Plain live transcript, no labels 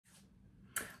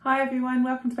Hi everyone,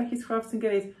 welcome to Becky's Crafts and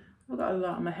Goodies. I've got a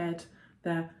lot on my head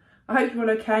there. I hope you're all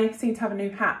okay. I seem to have a new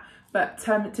hat. But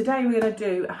today we're going to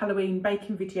do a Halloween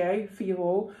baking video for you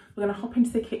all. We're going to hop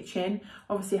into the kitchen.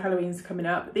 Obviously Halloween's coming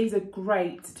up. These are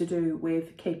great to do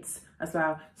with kids as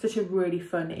well. Such a really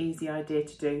fun, easy idea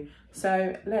to do.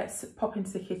 So let's pop into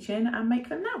the kitchen and make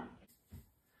them now.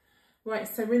 Right,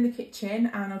 so we're in the kitchen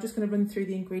and I'm just going to run through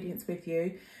the ingredients with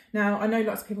you. Now, I know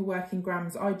lots of people work in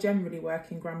grams. I generally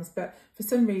work in grams, but for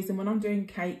some reason when I'm doing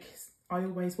cakes, I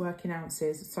always work in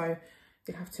ounces. So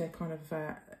you'll have to kind of,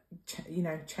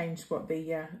 change what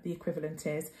the equivalent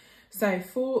is. So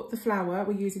for the flour,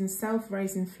 we're using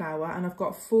self-raising flour and I've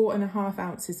got 4.5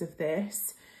 ounces of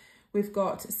this. We've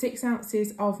got 6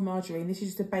 ounces of margarine. This is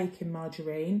just a baking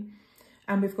margarine.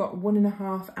 And we've got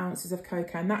 1.5 ounces of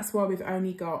cocoa, and that's why we've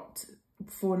only got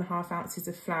 4.5 ounces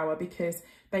of flour, because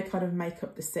they kind of make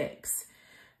up the 6.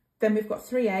 Then we've got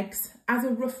 3 eggs. As a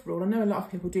rough rule, I know a lot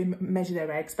of people do measure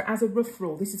their eggs, but as a rough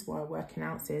rule, this is why I work in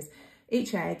ounces.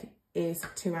 Each egg is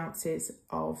 2 ounces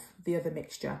of the other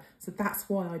mixture. So that's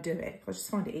why I do it. I just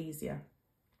find it easier.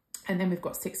 And then we've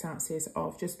got 6 ounces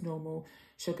of just normal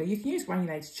sugar. You can use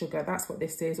granulated sugar, that's what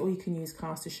this is, or you can use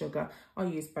caster sugar. I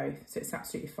use both, so it's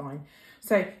absolutely fine.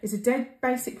 So it's a dead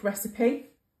basic recipe.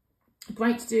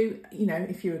 Great to do,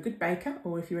 if you're a good baker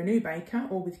or if you're a new baker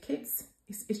or with kids,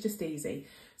 it's just easy.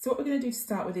 So what we're going to do to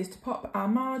start with is to pop our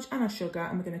marg and our sugar,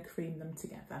 and we're going to cream them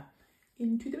together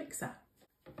into the mixer.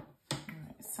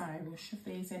 Right, so we'll shove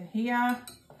these in here.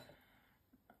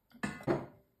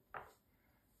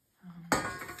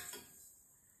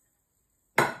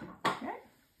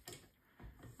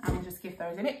 Give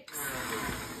those a mix.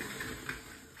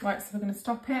 Right, so we're going to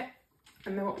stop it,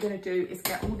 and then what we're going to do is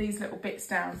get all these little bits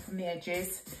down from the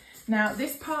edges. Now,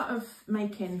 this part of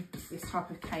making this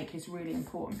type of cake is really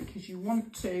important because you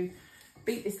want to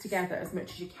beat this together as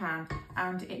much as you can,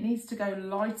 and it needs to go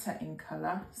lighter in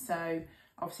colour. So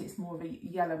obviously it's more of a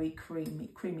yellowy,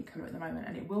 creamy colour at the moment,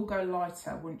 and it will go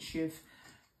lighter once you've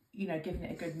given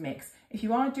it a good mix. If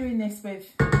you are doing this with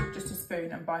just a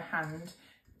spoon and by hand,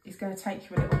 it's going to take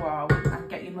you a little while and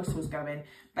get your muscles going.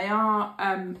 They are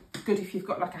good if you've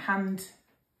got like a hand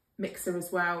mixer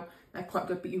as well. They're quite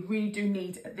good, but you really do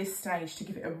need at this stage to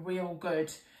give it a real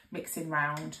good mixing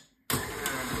round.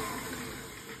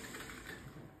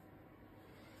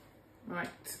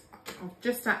 Right, I've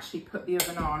just actually put the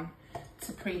oven on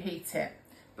to preheat it.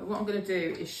 But what I'm going to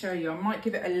do is show you, I might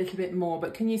give it a little bit more,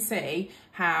 but can you see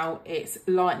how it's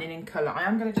lightening in colour? I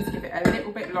am going to just give it a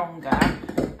little bit longer.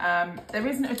 There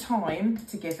isn't a time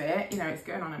to give it, it's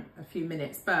going on a few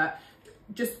minutes, but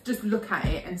just look at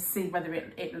it and see whether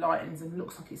it lightens and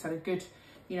looks like it's had a good,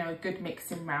 a good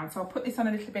mixing round. So I'll put this on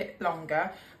a little bit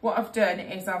longer. What I've done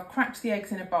is I've cracked the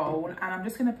eggs in a bowl, and I'm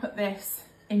just going to put this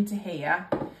into here,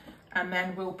 and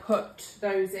then we'll put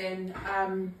those in,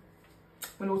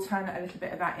 we'll alternate a little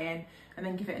bit of that in and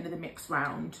then give it another mix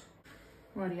round.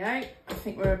 Rightio, I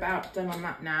think we're about done on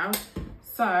that now.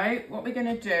 So what we're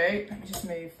going to do, let me just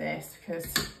move this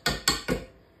because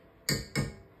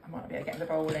I might not be able to get the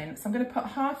bowl in. So I'm going to put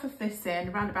half of this in,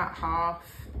 around about half,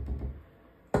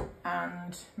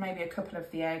 and maybe a couple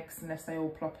of the eggs unless they all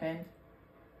plop in.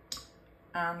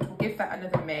 And we'll give that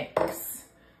another mix.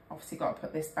 Obviously got to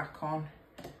put this back on.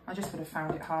 I just would have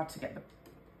found it hard to get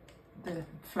the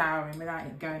flour in without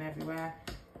it going everywhere.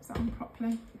 Is that on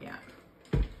properly? Yeah.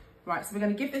 Right, so we're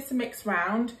going to give this a mix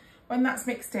round. When that's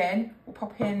mixed in, we'll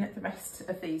pop in the rest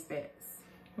of these bits.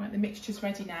 Right, the mixture's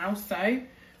ready now. So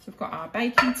we've got our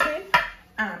baking tin,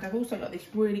 and I've also got these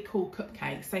really cool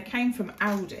cupcakes. They came from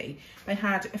Aldi. They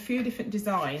had a few different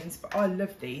designs, but I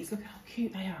love these. Look how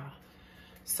cute they are.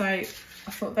 So I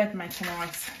thought they'd make a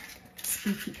nice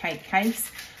spooky cake case.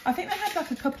 I think they had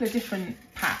like a couple of different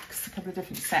packs, a couple of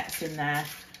different sets in there.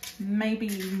 Maybe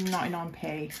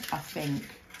 99p, I think.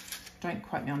 Don't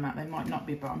quote me on that, they might not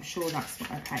be, but I'm sure that's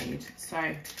what I paid.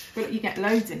 So, but you get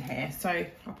loads in here. So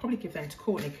I'll probably give them to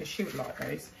Courtney because she would like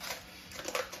those.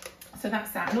 So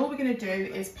that's that. And all we're going to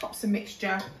do is pop some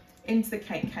mixture into the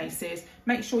cake cases.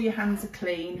 Make sure your hands are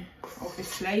clean,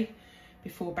 obviously,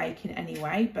 before baking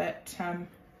anyway. But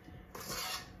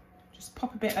just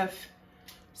pop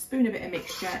spoon a bit of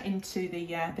mixture into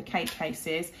the cake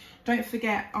cases. Don't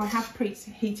forget, I have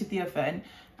preheated the oven.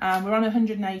 We're on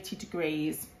 180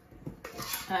 degrees.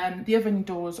 The oven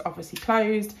door's obviously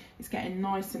closed. It's getting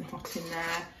nice and hot in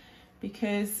there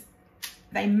because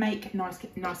they make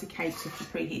nicer cakes if you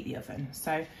preheat the oven.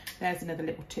 So there's another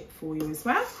little tip for you as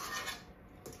well.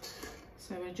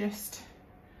 So we'll just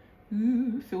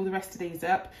fill the rest of these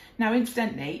up. Now,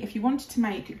 incidentally, if you wanted to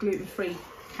make gluten-free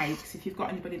cupcakes, if you've got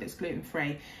anybody that's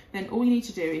gluten-free, then all you need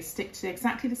to do is stick to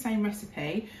exactly the same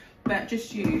recipe, but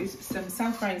just use some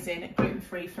self-raising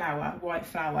gluten-free flour, white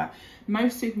flour.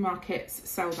 Most supermarkets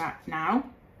sell that now.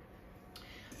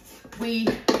 We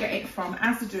get it from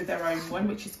Asda, do their own one,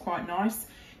 which is quite nice.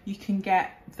 You can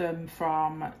get them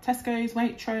from Tesco's,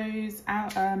 Waitrose,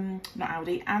 not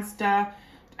Aldi, Asda.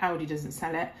 Aldi doesn't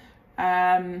sell it.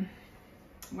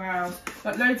 Well,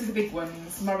 like loads of the big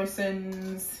ones,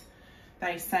 Morrison's,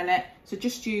 they sell it. So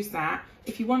just use that.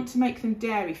 If you want to make them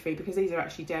dairy free, because these are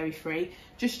actually dairy free,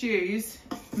 just use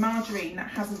margarine that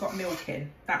hasn't got milk in.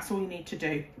 That's all you need to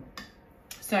do.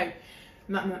 So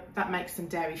that makes them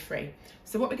dairy free.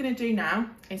 So what we're going to do now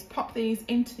is pop these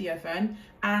into the oven,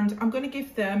 and I'm going to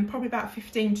give them probably about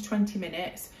 15 to 20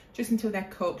 minutes just until they're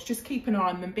cooked. Just keep an eye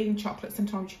on them. Being chocolate,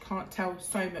 sometimes you can't tell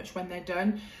so much when they're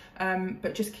done,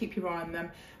 but just keep your eye on them,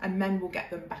 and then we'll get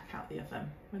them back out the oven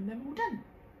when they're all done.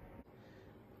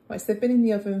 Right, so they've been in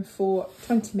the oven for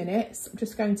 20 minutes. I'm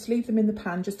just going to leave them in the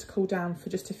pan just to cool down for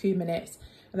just a few minutes,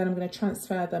 and then I'm going to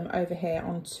transfer them over here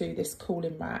onto this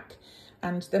cooling rack.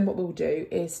 And then what we'll do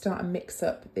is start and mix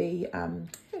up the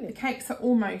cakes are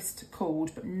almost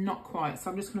cooled, but not quite. So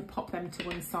I'm just going to pop them to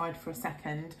one side for a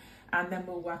second, and then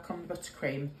we'll work on the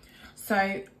buttercream.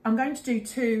 So I'm going to do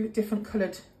 2 different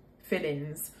coloured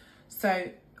fillings.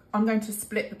 So I'm going to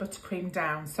split the buttercream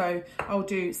down. So I'll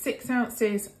do 6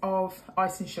 ounces of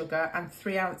icing sugar and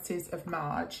 3 ounces of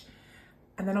marge.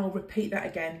 And then I'll repeat that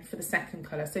again for the second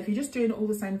colour. So if you're just doing all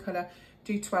the same colour,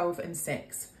 do 12 and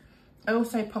 6. I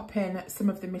also pop in some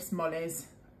of the Miss Molly's,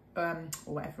 or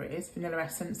whatever it is, vanilla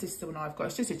essence. This is the one I've got.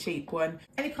 It's just a cheap one.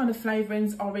 Any kind of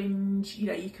flavourings, orange, you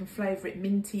know, you can flavour it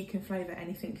minty, you can flavour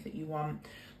anything that you want.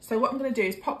 So what I'm going to do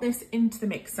is pop this into the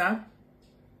mixer,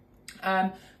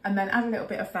 and then add a little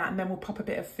bit of that, and then we'll pop a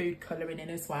bit of food colouring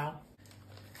in as well.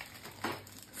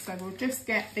 So we'll just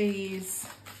get these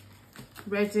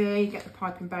ready, get the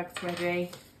piping bags ready.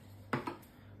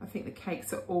 I think the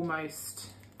cakes are almost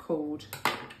cooled.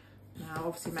 Now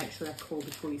obviously make sure they're cool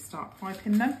before you start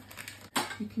piping them.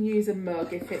 You can use a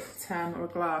mug if it's or a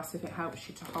glass if it helps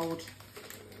you to hold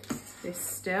this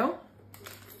still.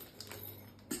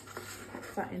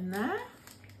 Put that in there.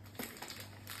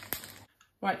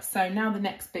 Right, so now the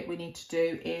next bit we need to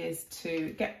do is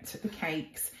to get the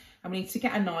cakes, and we need to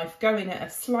get a knife, go in at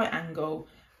a slight angle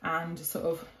and sort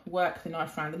of work the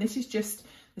knife around. And this is just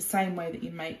the same way that you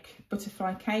make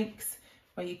butterfly cakes,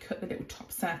 where you cut the little top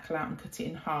circle out and cut it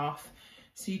in half.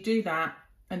 So you do that,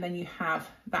 and then you have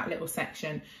that little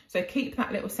section. So keep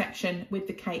that little section with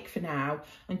the cake for now,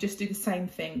 and just do the same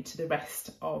thing to the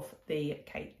rest of the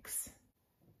cakes.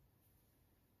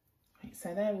 Right,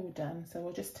 so they're all done. So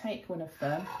we'll just take one of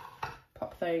them,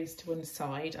 pop those to one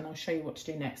side, and I'll show you what to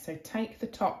do next. So take the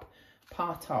top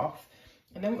part off,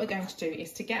 and then what we're going to do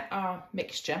is to get our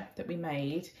mixture that we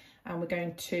made, and we're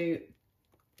going to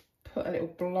put a little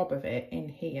blob of it in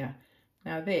here.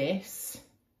 Now this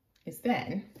is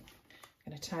then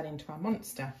going to turn into our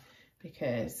monster,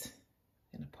 because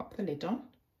I'm going to pop the lid on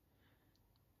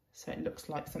so it looks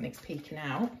like something's peeking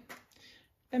out.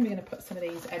 Then we're going to put some of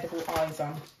these edible eyes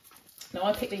on. Now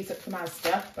I picked these up from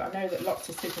Asda, but I know that lots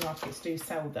of supermarkets do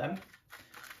sell them.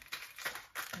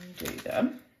 Undo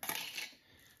them.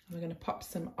 And we're going to pop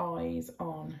some eyes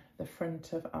on the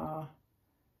front of our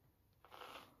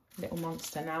little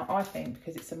monster. Now I think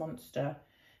because it's a monster,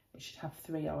 it should have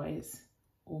 3 eyes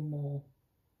or more,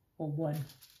 or 1, because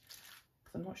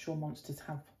I'm not sure monsters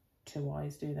have 2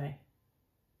 eyes, do they?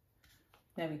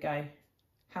 There we go.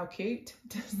 How cute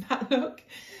does that look?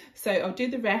 So I'll do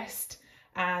the rest,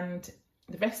 and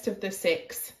the rest of the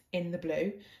 6 in the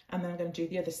blue, and then I'm going to do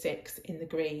the other 6 in the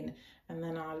green, and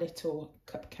then our little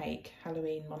cupcake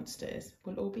Halloween monsters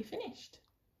will all be finished.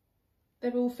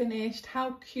 They're all finished.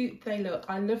 How cute they look.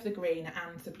 I love the green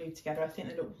and the blue together. I think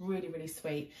they look really, really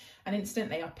sweet. And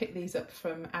incidentally, I picked these up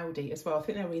from Aldi as well. I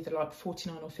think they were either like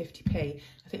 49 or 50p.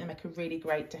 I think they make a really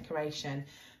great decoration.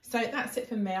 So that's it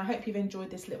from me. I hope you've enjoyed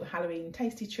this little Halloween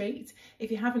tasty treat. If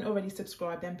you haven't already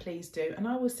subscribed, then please do. And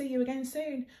I will see you again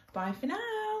soon. Bye for now.